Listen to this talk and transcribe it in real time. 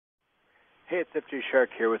Hey, it's FJ Shark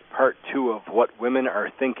here with part 2 of What Women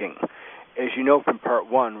Are Thinking. As you know from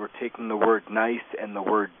part 1, we're taking the word nice and the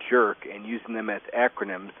word jerk and using them as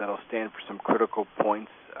acronyms that'll stand for some critical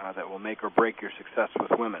points that will make or break your success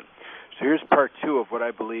with women. So here's part 2 of what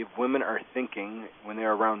I believe women are thinking when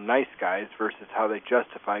they're around nice guys versus how they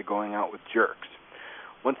justify going out with jerks.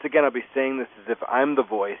 Once again, I'll be saying this as if I'm the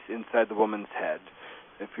voice inside the woman's head.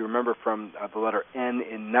 If you remember from the letter N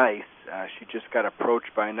in N.I.C.E, she just got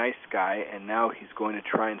approached by a nice guy, and now he's going to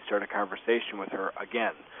try and start a conversation with her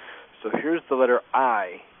again. So here's the letter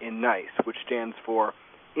I in N.I.C.E, which stands for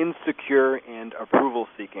insecure and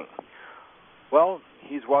approval-seeking. Well,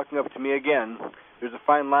 he's walking up to me again. There's a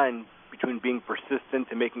fine line between being persistent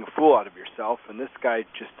and making a fool out of yourself, and this guy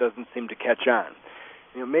just doesn't seem to catch on.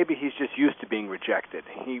 Maybe he's just used to being rejected.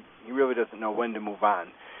 He really doesn't know when to move on.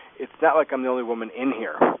 It's not like I'm the only woman in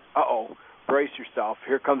here. Uh-oh, brace yourself.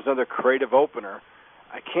 Here comes another creative opener.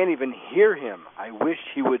 I can't even hear him. I wish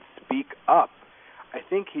he would speak up. I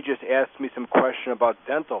think he just asked me some question about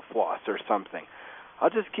dental floss or something.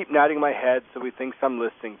 I'll just keep nodding my head so he thinks I'm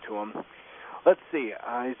listening to him. Let's see.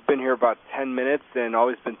 He's been here about 10 minutes, and all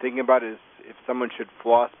he's been thinking about is if someone should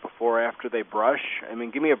floss before or after they brush. I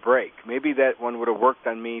mean, give me a break. Maybe that one would have worked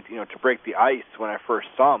on me, to break the ice when I first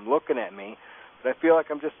saw him looking at me. But I feel like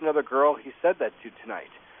I'm just another girl he said that to tonight.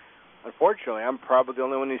 Unfortunately, I'm probably the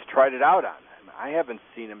only one he's tried it out on. I haven't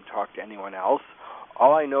seen him talk to anyone else.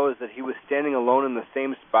 All I know is that he was standing alone in the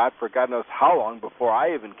same spot for God knows how long before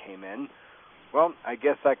I even came in. Well, I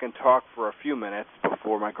guess I can talk for a few minutes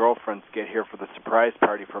before my girlfriends get here for the surprise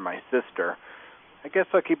party for my sister. I guess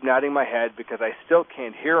I'll keep nodding my head because I still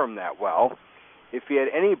can't hear him that well. If he had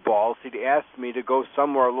any balls, he'd ask me to go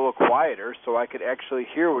somewhere a little quieter so I could actually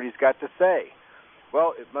hear what he's got to say.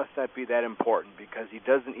 Well, it must not be that important because he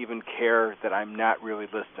doesn't even care that I'm not really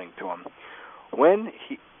listening to him. When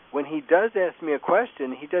he does ask me a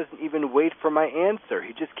question, he doesn't even wait for my answer.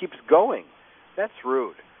 He just keeps going. That's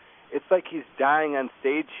rude. It's like he's dying on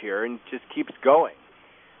stage here and just keeps going.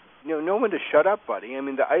 Know when to shut up, buddy. I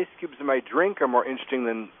mean, the ice cubes in my drink are more interesting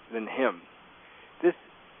than him.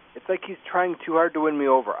 It's like he's trying too hard to win me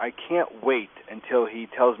over. I can't wait until he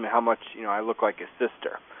tells me how much, I look like his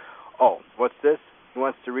sister. Oh, what's this? He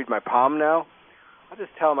wants to read my palm now? I'll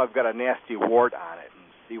just tell him I've got a nasty wart on it and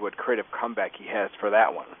see what creative comeback he has for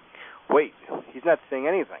that one. Wait, he's not saying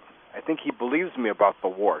anything. I think he believes me about the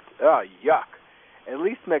wart. Oh, yuck. At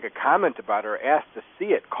least make a comment about it or ask to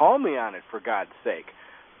see it. Call me on it, for God's sake.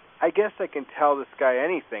 I guess I can tell this guy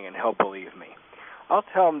anything and he'll believe me. I'll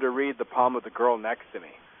tell him to read the palm of the girl next to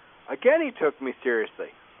me. Again, he took me seriously.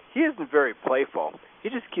 He isn't very playful. He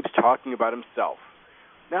just keeps talking about himself.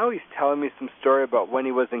 Now he's telling me some story about when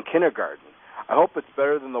he was in kindergarten. I hope it's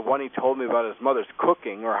better than the one he told me about his mother's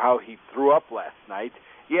cooking or how he threw up last night.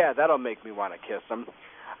 Yeah, that'll make me want to kiss him.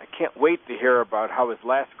 I can't wait to hear about how his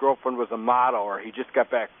last girlfriend was a model or he just got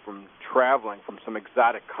back from traveling from some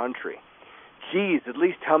exotic country. Geez, at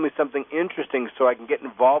least tell me something interesting so I can get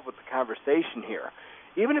involved with the conversation here.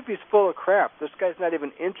 Even if he's full of crap, this guy's not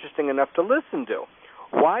even interesting enough to listen to.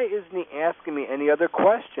 Why isn't he asking me any other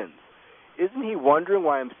questions? Isn't he wondering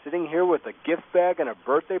why I'm sitting here with a gift bag and a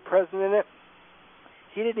birthday present in it?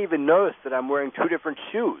 He didn't even notice that I'm wearing 2 different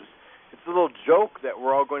shoes. It's a little joke that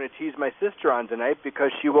we're all going to tease my sister on tonight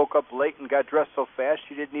because she woke up late and got dressed so fast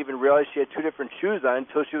she didn't even realize she had 2 different shoes on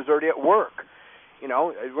until she was already at work.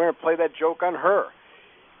 We're going to play that joke on her.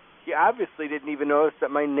 He obviously didn't even notice that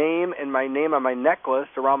my name and my name on my necklace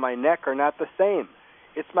around my neck are not the same.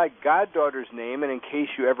 It's my goddaughter's name, and in case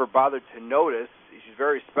you ever bothered to notice, she's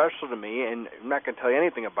very special to me, and I'm not going to tell you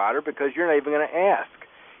anything about her because you're not even going to ask.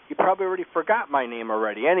 He probably already forgot my name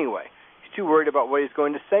already anyway. He's too worried about what he's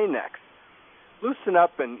going to say next. Loosen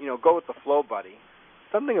up and, go with the flow, buddy.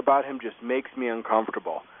 Something about him just makes me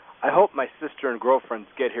uncomfortable. I hope my sister and girlfriends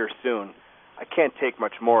get here soon. I can't take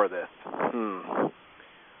much more of this.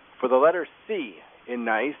 For the letter C in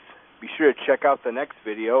N.I.C.E, be sure to check out the next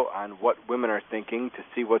video on what women are thinking to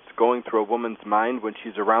see what's going through a woman's mind when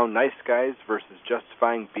she's around nice guys versus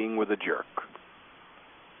justifying being with a jerk.